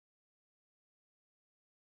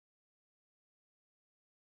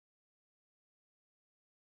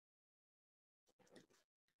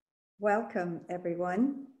Welcome,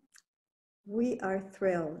 everyone. We are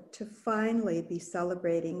thrilled to finally be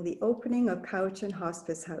celebrating the opening of Cowichan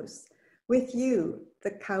Hospice House with you, the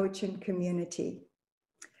Cowichan community.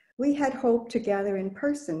 We had hoped to gather in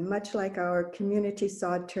person, much like our community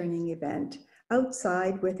sod turning event,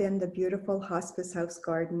 outside within the beautiful Hospice House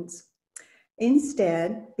gardens.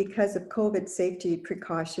 Instead, because of COVID safety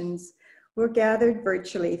precautions, we're gathered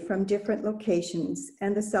virtually from different locations,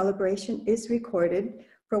 and the celebration is recorded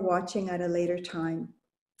for watching at a later time.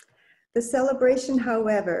 The celebration,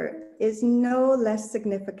 however, is no less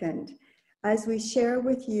significant as we share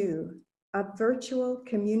with you a virtual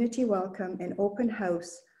community welcome and open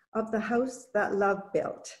house of the House That Love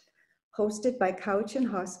Built, hosted by Cowichan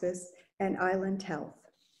Hospice and Island Health.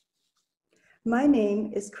 My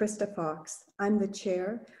name is Krista Fox. I'm the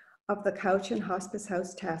chair of the Cowichan Hospice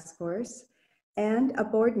House Task Force and a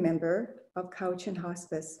board member of Cowichan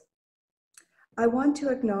Hospice. I want to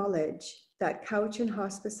acknowledge that Cowichan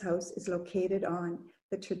Hospice House is located on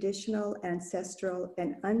the traditional, ancestral,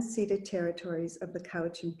 and unceded territories of the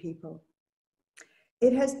Cowichan people.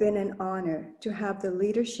 It has been an honor to have the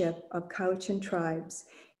leadership of Cowichan tribes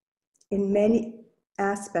in many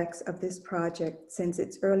aspects of this project since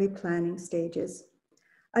its early planning stages.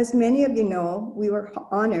 As many of you know, we were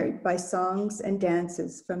honored by songs and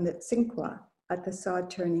dances from the Tsinkwah at the sod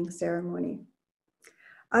turning ceremony.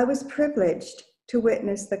 I was privileged to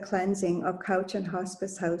witness the cleansing of Cowichan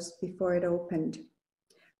Hospice House before it opened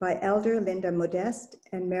by Elder Linda Modeste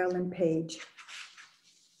and Marilyn Page.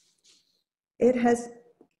 It has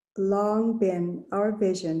long been our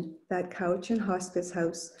vision that Cowichan Hospice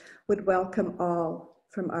House would welcome all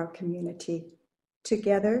from our community.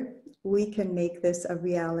 Together, we can make this a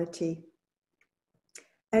reality.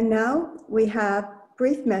 And now we have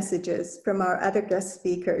brief messages from our other guest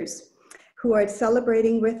speakers who are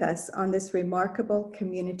celebrating with us on this remarkable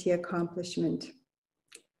community accomplishment.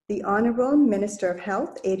 The Honorable Minister of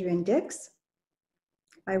Health, Adrian Dix.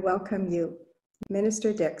 I welcome you,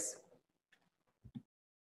 Minister Dix.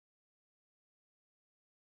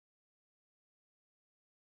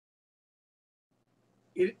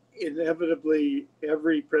 Inevitably,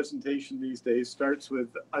 every presentation these days starts with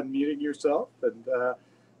unmuting yourself. And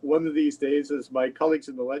one of these days, as my colleagues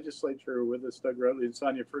in the legislature with us, Doug Routley and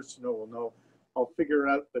Sonia Firstino will know, I'll figure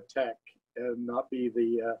out the tech and not be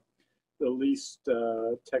the least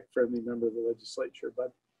tech-friendly member of the legislature.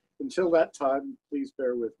 But until that time, please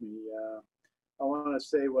bear with me. I want to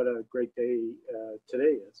say what a great day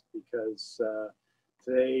today is, because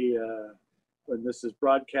today, when this is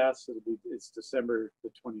broadcast, it's December the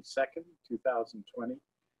 22nd, 2020.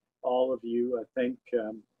 All of you, I think,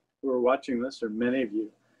 who are watching this, or many of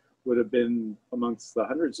you, would have been amongst the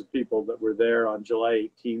hundreds of people that were there on July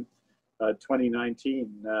 18th, 2019,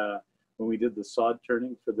 when we did the sod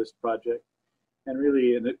turning for this project. And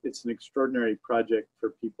really, it's an extraordinary project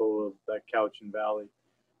for people of the Cowichan Valley,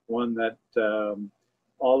 one that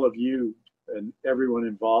all of you and everyone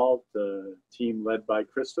involved, the team led by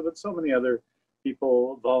Krista, but so many other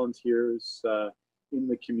people, volunteers in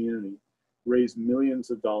the community, raised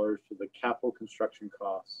millions of dollars for the capital construction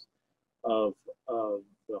costs of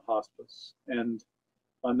the hospice. And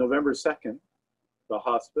on November 2nd, the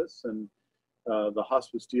hospice, and the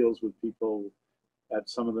hospice deals with people at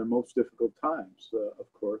some of their most difficult times,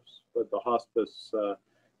 of course, but the hospice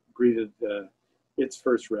greeted its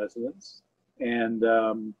first residents, and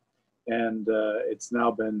it's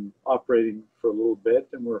now been operating for a little bit,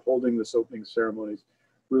 and we're holding this opening ceremonies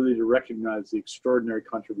really to recognize the extraordinary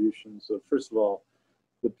contributions of, first of all,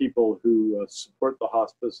 the people who support the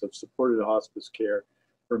hospice, have supported hospice care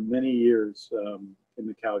for many years in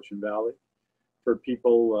the Cowichan Valley, for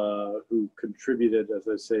people who contributed, as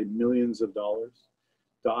I say, millions of dollars,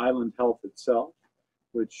 to Island Health itself,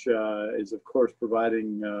 which is, of course,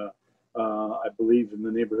 providing, I believe, in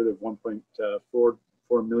the neighborhood of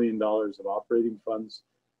 $1.4 million of operating funds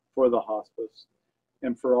for the hospice,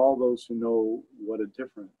 and for all those who know what a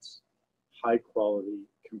difference high quality,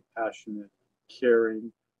 compassionate,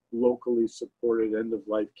 caring, locally supported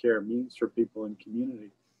end-of-life care means for people in community.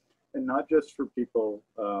 And not just for people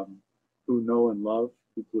who know and love,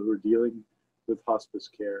 people who are dealing with hospice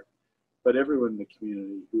care, but everyone in the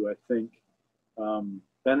community who I think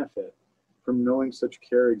benefit from knowing such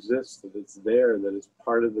care exists, that it's there, that it's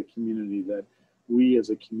part of the community, that we as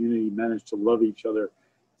a community manage to love each other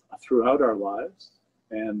throughout our lives,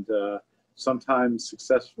 and sometimes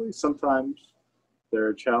successfully, sometimes there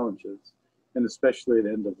are challenges, and especially at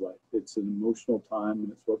end of life. It's an emotional time,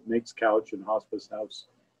 and it's what makes Cowichan Hospice House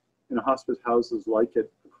and hospice houses like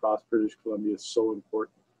it across British Columbia so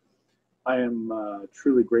important. I am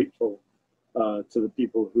truly grateful to the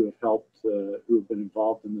people who have helped, who have been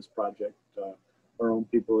involved in this project, our own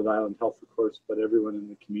people at Island Health, of course, but everyone in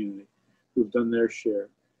the community who've done their share,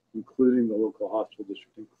 including the local hospital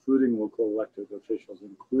district, including local elected officials,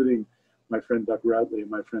 including my friend Doug Routley and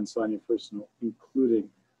my friend Sonia Furstenau, including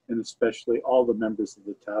and especially all the members of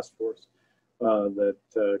the task force that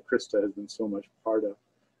Krista has been so much part of.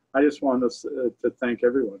 I just want us to thank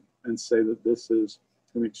everyone and say that this is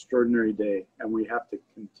an extraordinary day, and we have to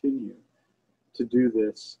continue to do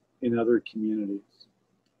this in other communities.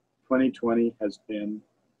 2020 has been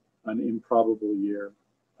an improbable year,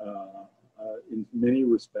 in many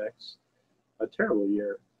respects, a terrible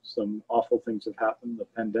year. Some awful things have happened. The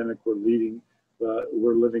pandemic we're living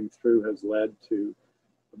through has led to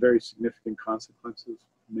very significant consequences.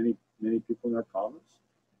 Many people in our province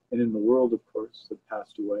and in the world, of course, have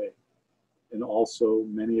passed away. And also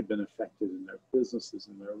many have been affected in their businesses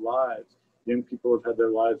and their lives. Young people have had their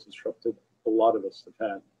lives disrupted. A lot of us have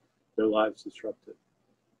had their lives disrupted.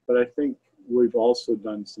 But I think we've also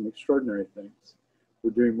done some extraordinary things.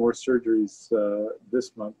 We're doing more surgeries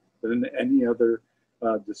this month than any other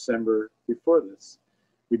December before this.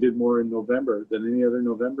 We did more in November than any other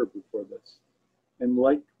November before this. And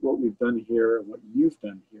like what we've done here and what you've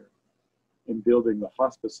done here in building the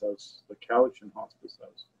hospice house, the Cowichan Hospice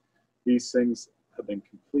House, these things have been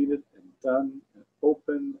completed and done and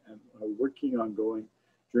open and are working ongoing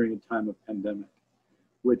during a time of pandemic,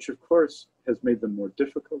 which of course has made them more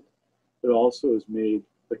difficult, but also has made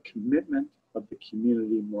the commitment of the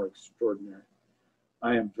community more extraordinary.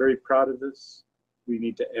 I am very proud of this. We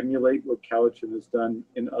need to emulate what Cowichan has done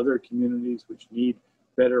in other communities which need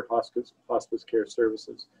better hospice care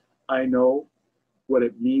services. I know what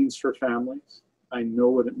it means for families. I know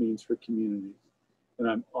what it means for communities. And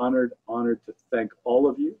I'm honored to thank all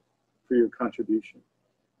of you for your contribution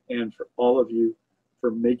and for all of you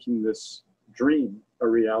for making this dream a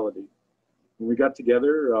reality. When we got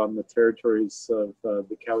together on the territories of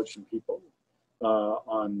the Cowichan people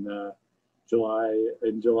on July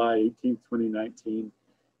 18th, 2019,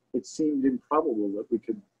 it seemed improbable that we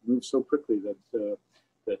could move so quickly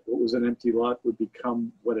that what was an empty lot would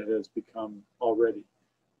become what it has become already.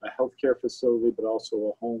 A healthcare facility, but also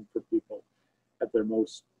a home for people at their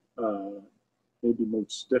most, maybe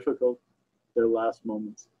most difficult, their last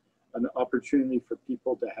moments. An opportunity for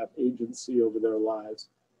people to have agency over their lives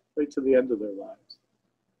right to the end of their lives.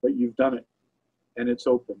 But you've done it, and it's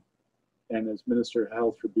open. And as Minister of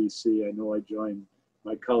Health for BC, I know I join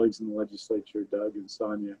my colleagues in the legislature, Doug and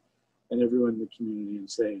Sonia, and everyone in the community in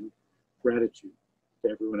saying gratitude to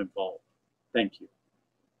everyone involved. Thank you.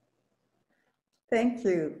 Thank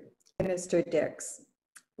you, Minister Dix.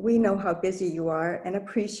 We know how busy you are and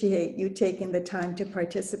appreciate you taking the time to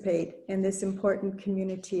participate in this important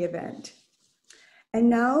community event. And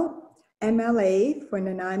now, MLA for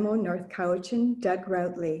Nanaimo North Cowichan, Doug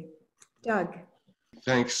Routley. Doug.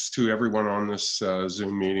 Thanks to everyone on this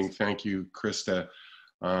Zoom meeting. Thank you, Krista.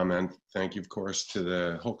 And thank you, of course, to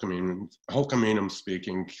the Hulkaminam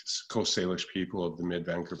speaking Coast Salish people of the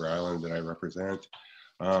Mid-Vancouver Island that I represent.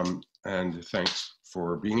 And thanks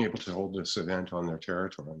for being able to hold this event on their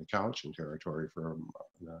territory, on the Cowichan territory for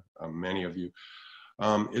many of you.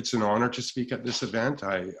 It's an honor to speak at this event.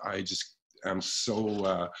 I just am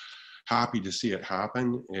so happy to see it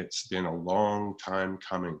happen. It's been a long time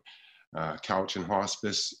coming. Cowichan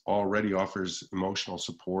Hospice already offers emotional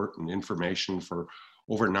support and information for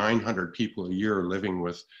over 900 people a year living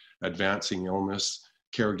with advancing illness,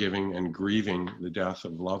 caregiving, and grieving the death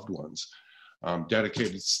of loved ones.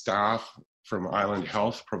 Dedicated staff from Island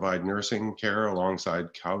Health provide nursing care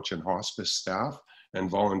alongside Cowichan Hospice staff and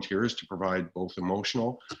volunteers to provide both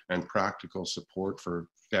emotional and practical support for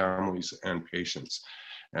families and patients.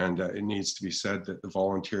 And it needs to be said that the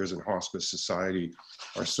volunteers in Hospice Society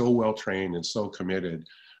are so well trained and so committed,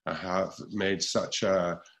 have made such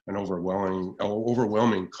an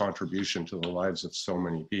overwhelming contribution to the lives of so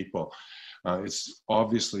many people. It's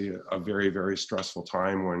obviously a very, very stressful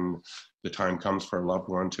time when the time comes for a loved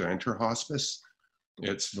one to enter hospice.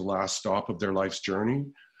 It's the last stop of their life's journey.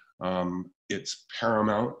 It's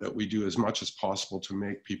paramount that we do as much as possible to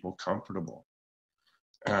make people comfortable.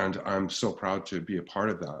 And I'm so proud to be a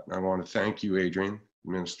part of that. And I want to thank you, Adrian,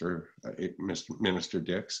 Minister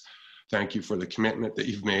Dix. Thank you for the commitment that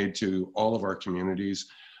you've made to all of our communities,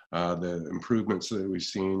 the improvements that we've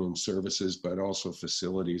seen in services, but also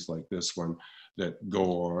facilities like this one that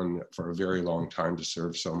go on for a very long time to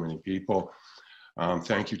serve so many people.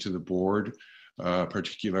 Thank you to the board,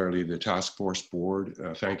 particularly the task force board.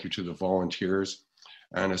 Thank you to the volunteers,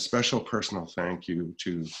 and a special personal thank you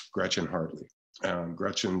to Gretchen Hartley.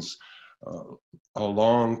 Gretchen's a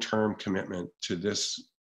long-term commitment to this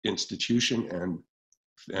institution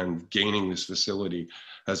and gaining this facility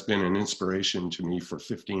has been an inspiration to me for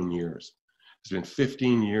 15 years. It's been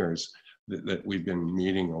 15 years that we've been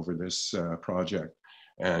meeting over this project.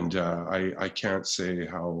 And I can't say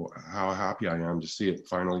how happy I am to see it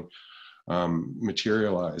finally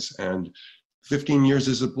materialize. And 15 years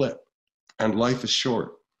is a blip, and life is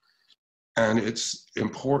short. And it's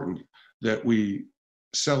important that we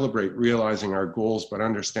celebrate realizing our goals, but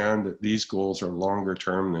understand that these goals are longer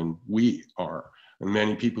term than we are. And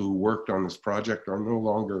many people who worked on this project are no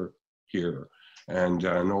longer here and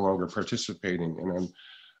no longer participating. And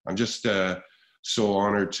I'm just so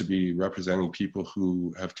honored to be representing people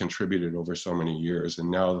who have contributed over so many years, and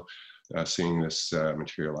now seeing this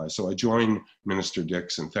materialize. So I join Minister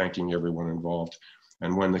Dix in thanking everyone involved.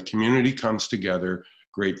 And when the community comes together,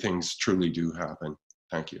 great things truly do happen.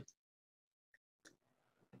 Thank you.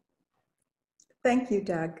 Thank you,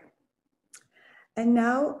 Doug. And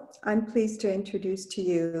now I'm pleased to introduce to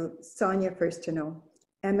you Sonia Furstenau,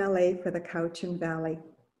 MLA for the Cowichan Valley.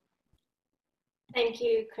 Thank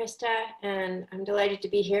you, Krista, and I'm delighted to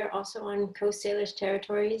be here also on Coast Salish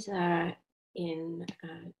territories down in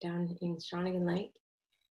Shawnigan Lake.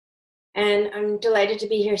 And I'm delighted to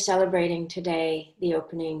be here celebrating today the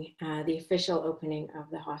opening, the official opening of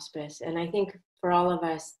the hospice. And I think for all of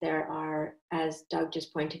us, there are, as Doug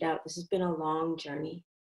just pointed out, this has been a long journey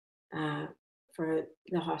for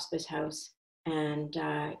the hospice house. And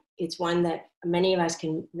it's one that many of us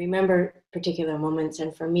can remember particular moments.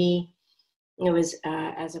 And for me, it was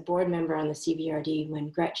as a board member on the CVRD when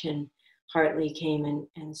Gretchen Hartley came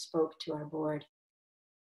and spoke to our board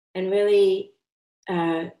and really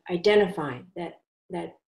identifying that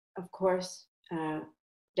of course,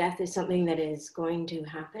 death is something that is going to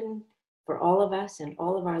happen for all of us and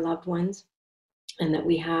all of our loved ones, and that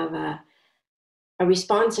we have a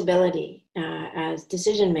responsibility as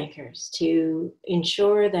decision makers to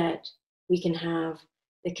ensure that we can have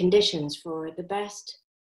the conditions for the best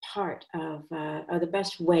part of, or the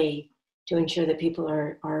best way to ensure that people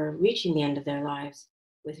are reaching the end of their lives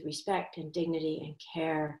with respect and dignity and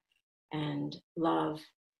care and love.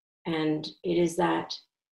 And it is that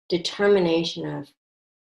determination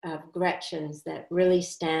of Gretchen's that really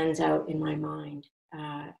stands out in my mind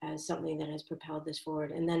as something that has propelled this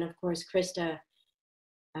forward. And then of course, Krista,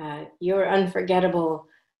 your unforgettable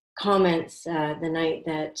comments the night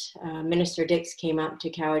that Minister Dix came up to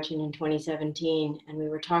Cowichan in 2017, and we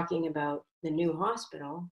were talking about the new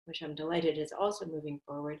hospital, which I'm delighted is also moving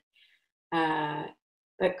forward.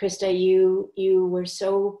 But Krista, you were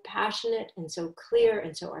so passionate and so clear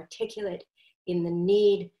and so articulate in the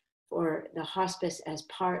need for the hospice as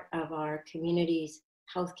part of our community's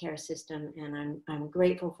healthcare system, and I'm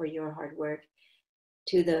grateful for your hard work.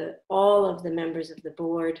 To all of the members of the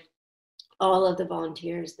board, all of the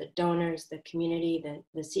volunteers, the donors, the community,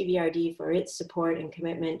 the CVRD for its support and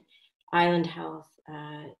commitment, Island Health,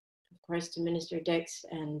 of course to Minister Dix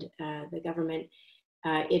and the government.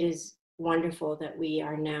 It is wonderful that we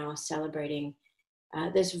are now celebrating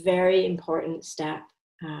this very important step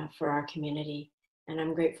for our community. And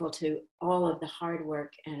I'm grateful to all of the hard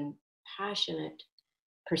work and passionate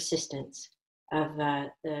persistence of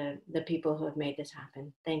the people who have made this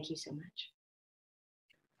happen. Thank you so much.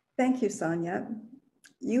 Thank you, Sonia.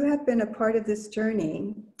 You have been a part of this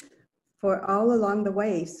journey for all along the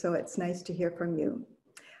way, so it's nice to hear from you.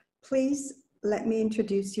 Please let me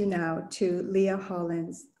introduce you now to Leah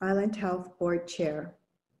Hollins, Island Health Board Chair.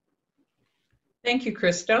 Thank you,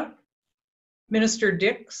 Krista. Minister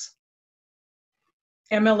Dix,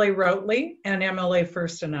 MLA Routley, and MLA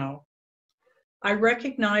Furstenau. I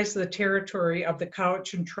recognize the territory of the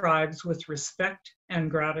Cowichan tribes with respect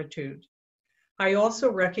and gratitude. I also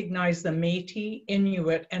recognize the Métis,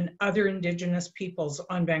 Inuit, and other Indigenous peoples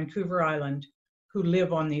on Vancouver Island who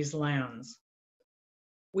live on these lands.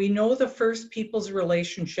 We know the First Peoples'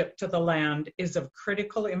 relationship to the land is of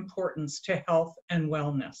critical importance to health and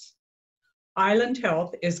wellness. Island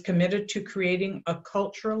Health is committed to creating a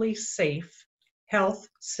culturally safe health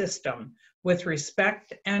system with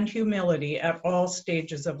respect and humility at all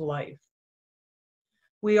stages of life.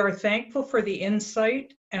 We are thankful for the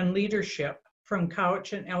insight and leadership from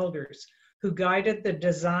Cowichan elders who guided the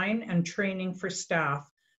design and training for staff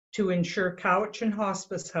to ensure Cowichan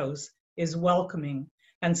Hospice House is welcoming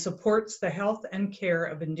and supports the health and care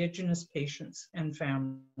of Indigenous patients and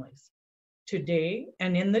families. Today,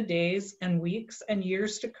 and in the days and weeks and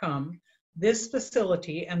years to come, this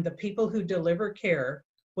facility and the people who deliver care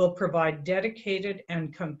will provide dedicated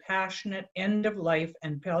and compassionate end-of-life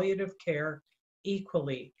and palliative care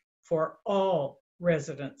equally for all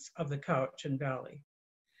residents of the Cowichan Valley.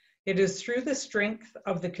 It is through the strength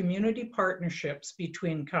of the community partnerships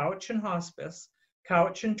between Cowichan Hospice,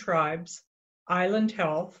 Cowichan Tribes, Island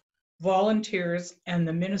Health, volunteers, and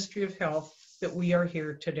the Ministry of Health that we are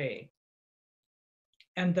here today.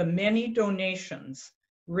 And the many donations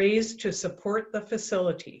raised to support the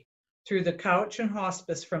facility through the Cowichan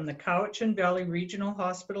Hospice from the Cowichan Valley Regional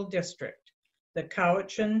Hospital District, the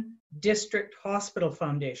Cowichan District Hospital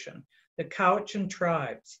Foundation, the Cowichan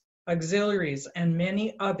Tribes, auxiliaries, and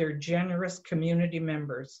many other generous community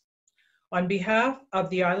members. On behalf of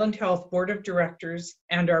the Island Health Board of Directors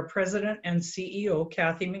and our President and CEO,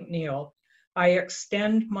 Kathy McNeil, I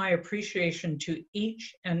extend my appreciation to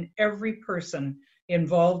each and every person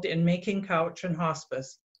involved in making Cowichan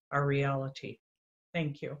Hospice a reality.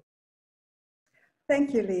 Thank you.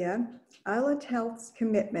 Thank you, Leah. Island Health's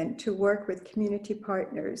commitment to work with community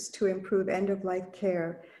partners to improve end-of-life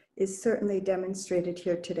care is certainly demonstrated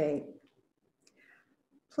here today.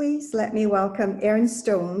 Please let me welcome Aaron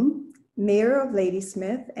Stone, Mayor of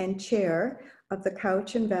Ladysmith and Chair of the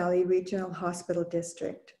Cowichan Valley Regional Hospital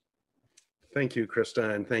District. Thank you,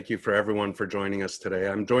 Krista, and thank you for everyone for joining us today.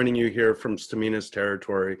 I'm joining you here from Stamina's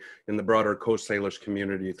territory in the broader Coast Salish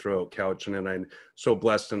community throughout Cowichan, and I'm so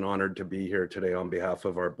blessed and honored to be here today on behalf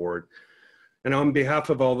of our board. And on behalf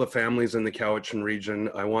of all the families in the Cowichan region,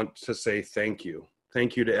 I want to say thank you.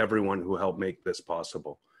 Thank you to everyone who helped make this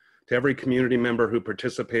possible. To every community member who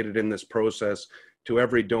participated in this process, to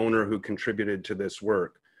every donor who contributed to this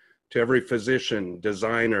work, to every physician,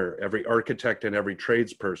 designer, every architect, and every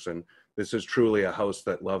tradesperson. This is truly a house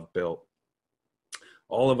that love built.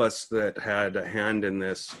 All of us that had a hand in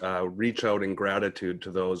this reach out in gratitude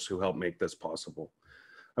to those who helped make this possible.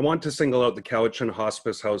 I want to single out the Cowichan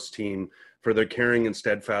Hospice House team for their caring and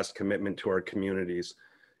steadfast commitment to our communities.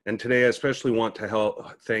 And today I especially want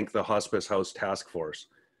to thank the Hospice House Task Force.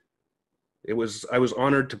 I was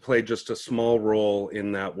honored to play just a small role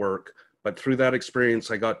in that work, but through that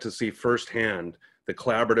experience, I got to see firsthand the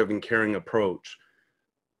collaborative and caring approach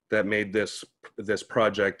that made this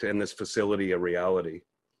project and this facility a reality.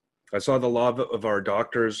 I saw the love of our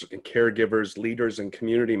doctors and caregivers, leaders, and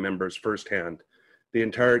community members firsthand. The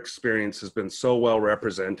entire experience has been so well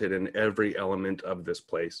represented in every element of this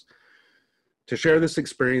place. To share this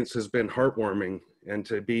experience has been heartwarming, and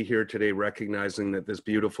to be here today recognizing that this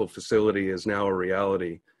beautiful facility is now a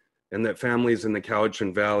reality, and that families in the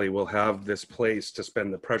Cowichan Valley will have this place to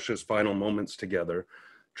spend the precious final moments together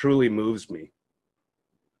truly moves me.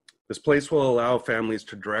 This place will allow families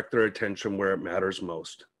to direct their attention where it matters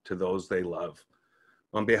most, to those they love.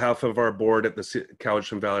 On behalf of our board at the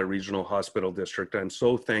Cowichan Valley Regional Hospital District, I'm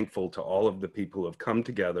so thankful to all of the people who have come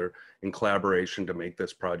together in collaboration to make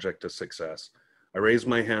this project a success. I raise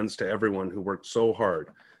my hands to everyone who worked so hard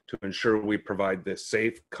to ensure we provide this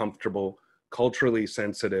safe, comfortable, culturally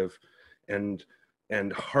sensitive, and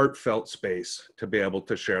heartfelt space to be able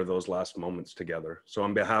to share those last moments together. So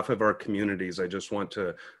on behalf of our communities, I just want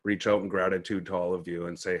to reach out in gratitude to all of you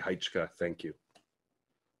and say, Haichka, thank you.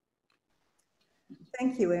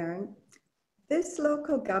 Thank you, Aaron. This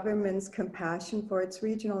local government's compassion for its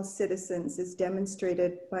regional citizens is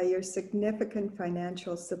demonstrated by your significant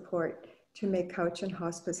financial support to make Cowichan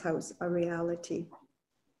Hospice House a reality.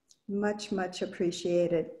 Much, much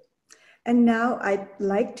appreciated. And now I'd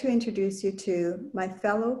like to introduce you to my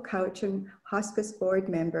fellow Cowichan Hospice Board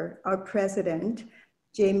member, our president,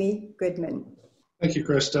 Jamie Goodman. Thank you,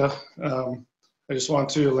 Krista. I just want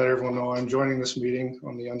to let everyone know I'm joining this meeting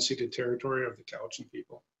on the unceded territory of the Cowichan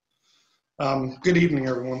people. Good evening,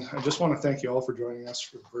 everyone. I just want to thank you all for joining us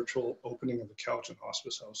for the virtual opening of the Cowichan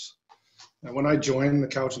Hospice House. Now, when I joined the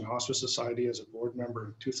Cowichan Hospice Society as a board member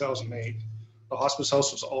in 2008, the Hospice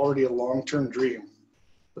House was already a long-term dream,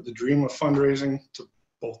 but the dream of fundraising to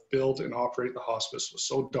both build and operate the hospice was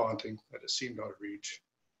so daunting that it seemed out of reach.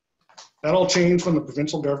 That all changed when the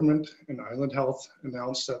provincial government and Island Health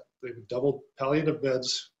announced that they would double palliative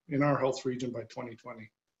beds in our health region by 2020.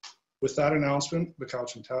 With that announcement, the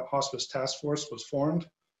Cowichan Hospice Task Force was formed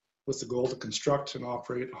with the goal to construct and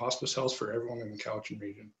operate a hospice house for everyone in the Cowichan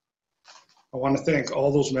region. I want to thank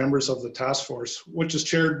all those members of the task force, which was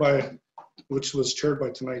chaired by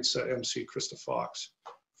tonight's MC, Krista Fox,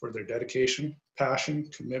 for their dedication, passion,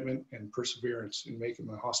 commitment, and perseverance in making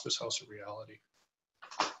the hospice house a reality.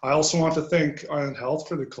 I also want to thank Island Health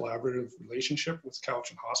for the collaborative relationship with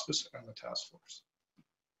Cowichan Hospice and the task force.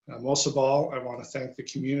 Most of all, I want to thank the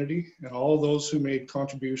community and all of those who made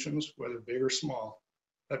contributions, whether big or small,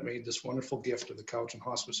 that made this wonderful gift of the Cowichan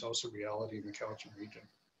Hospice House a reality in the Cowichan region.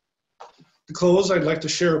 To close, I'd like to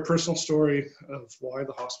share a personal story of why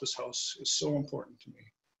the Hospice House is so important to me.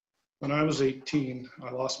 When I was 18, I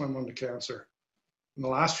lost my mom to cancer. In the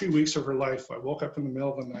last few weeks of her life, I woke up in the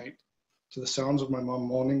middle of the night to the sounds of my mom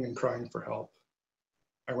moaning and crying for help.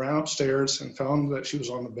 I ran upstairs and found that she was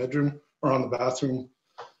on the bathroom,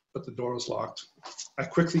 but the door was locked. I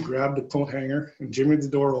quickly grabbed a coat hanger and jimmied the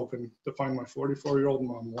door open to find my 44-year-old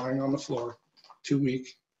mom lying on the floor, too weak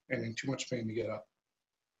and in too much pain to get up.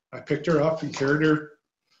 I picked her up and carried her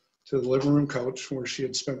to the living room couch where she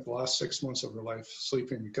had spent the last 6 months of her life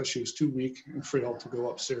sleeping because she was too weak and frail to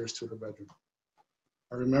go upstairs to her bedroom.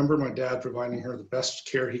 I remember my dad providing her the best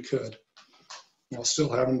care he could while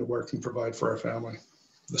still having to work and provide for our family.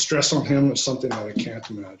 The stress on him is something that I can't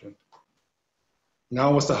imagine.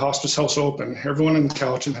 Now with the hospice house open, everyone in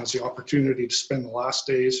Cowichan has the opportunity to spend the last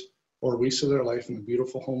days or weeks of their life in a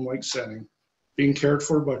beautiful home-like setting, being cared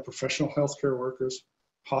for by professional healthcare workers,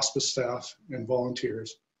 hospice staff, and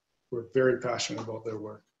volunteers who are very passionate about their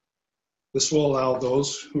work. This will allow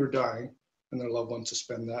those who are dying and their loved ones to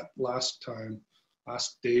spend that last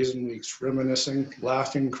days and weeks reminiscing,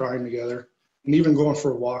 laughing, crying together, and even going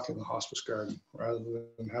for a walk in the hospice garden rather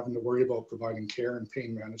than having to worry about providing care and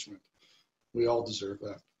pain management. We all deserve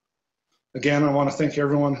that. Again, I want to thank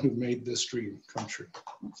everyone who made this dream come true.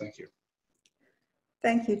 Thank you.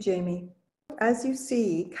 Thank you, Jamie. As you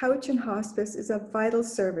see, Cowichan Hospice is a vital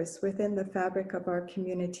service within the fabric of our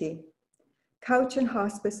community. Cowichan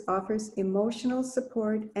Hospice offers emotional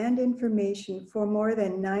support and information for more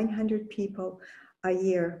than 900 people a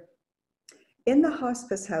year. In the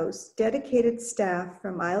hospice house, dedicated staff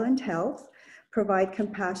from Island Health provide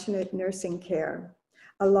compassionate nursing care,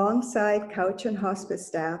 alongside Cowichan Hospice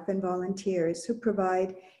staff and volunteers who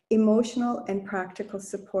provide emotional and practical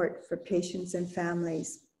support for patients and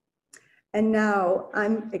families. And now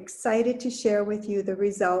I'm excited to share with you the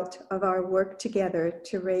result of our work together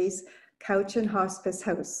to raise Cowichan Hospice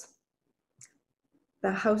House,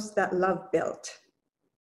 the house that love built.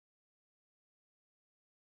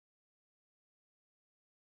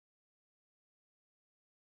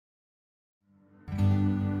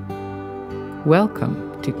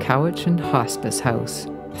 Welcome to Cowichan Hospice House.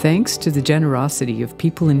 Thanks to the generosity of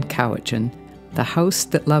people in Cowichan, the house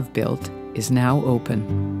that love built is now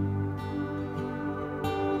open.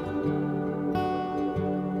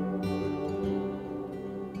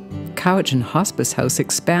 Cowichan Hospice House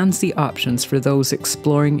expands the options for those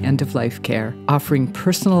exploring end-of-life care, offering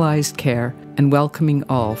personalized care and welcoming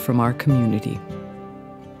all from our community.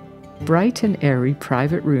 Bright and airy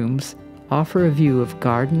private rooms offer a view of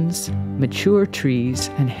gardens, mature trees,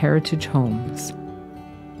 and heritage homes.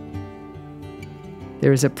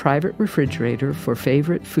 There is a private refrigerator for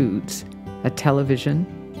favorite foods, a television,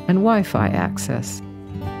 and Wi-Fi access,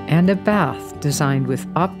 and a bath designed with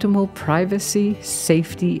optimal privacy,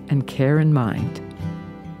 safety, and care in mind.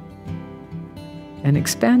 An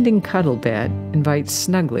expanding cuddle bed invites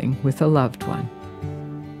snuggling with a loved one.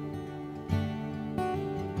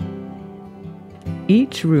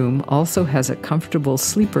 Each room also has a comfortable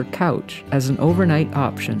sleeper couch as an overnight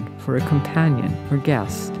option for a companion or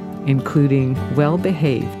guest, including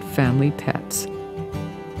well-behaved family pets.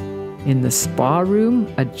 In the spa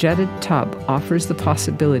room, a jetted tub offers the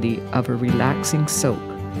possibility of a relaxing soak.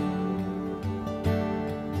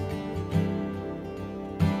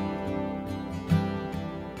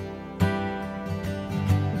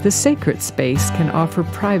 The sacred space can offer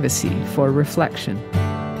privacy for reflection,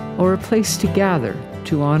 or a place to gather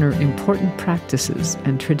to honor important practices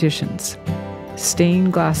and traditions.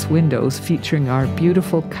 Stained glass windows featuring our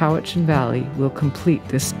beautiful Cowichan Valley will complete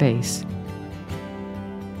this space.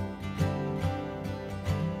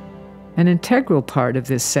 An integral part of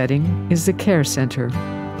this setting is the care center,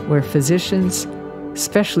 where physicians,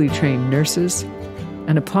 specially trained nurses,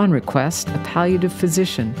 and upon request, a palliative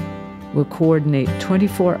physician will coordinate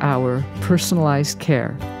 24-hour personalized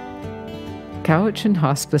care. Cowichan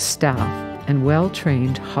Hospice staff and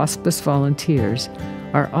well-trained hospice volunteers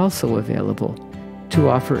are also available to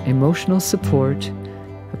offer emotional support,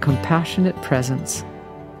 a compassionate presence,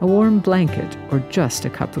 a warm blanket, or just a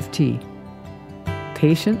cup of tea.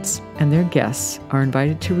 Patients and their guests are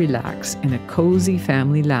invited to relax in a cozy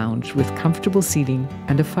family lounge with comfortable seating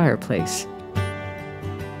and a fireplace.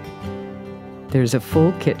 There's a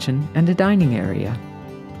full kitchen and a dining area.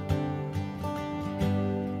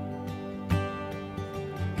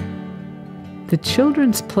 The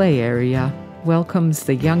children's play area welcomes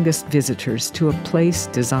the youngest visitors to a place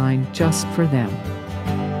designed just for them.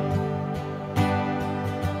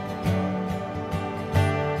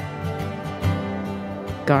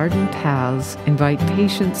 Garden paths invite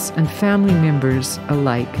patients and family members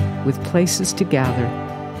alike with places to gather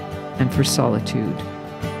and for solitude.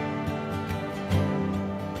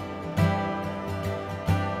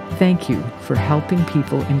 Thank you for helping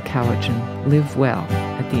people in Cowichan live well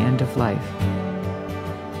at the end of life.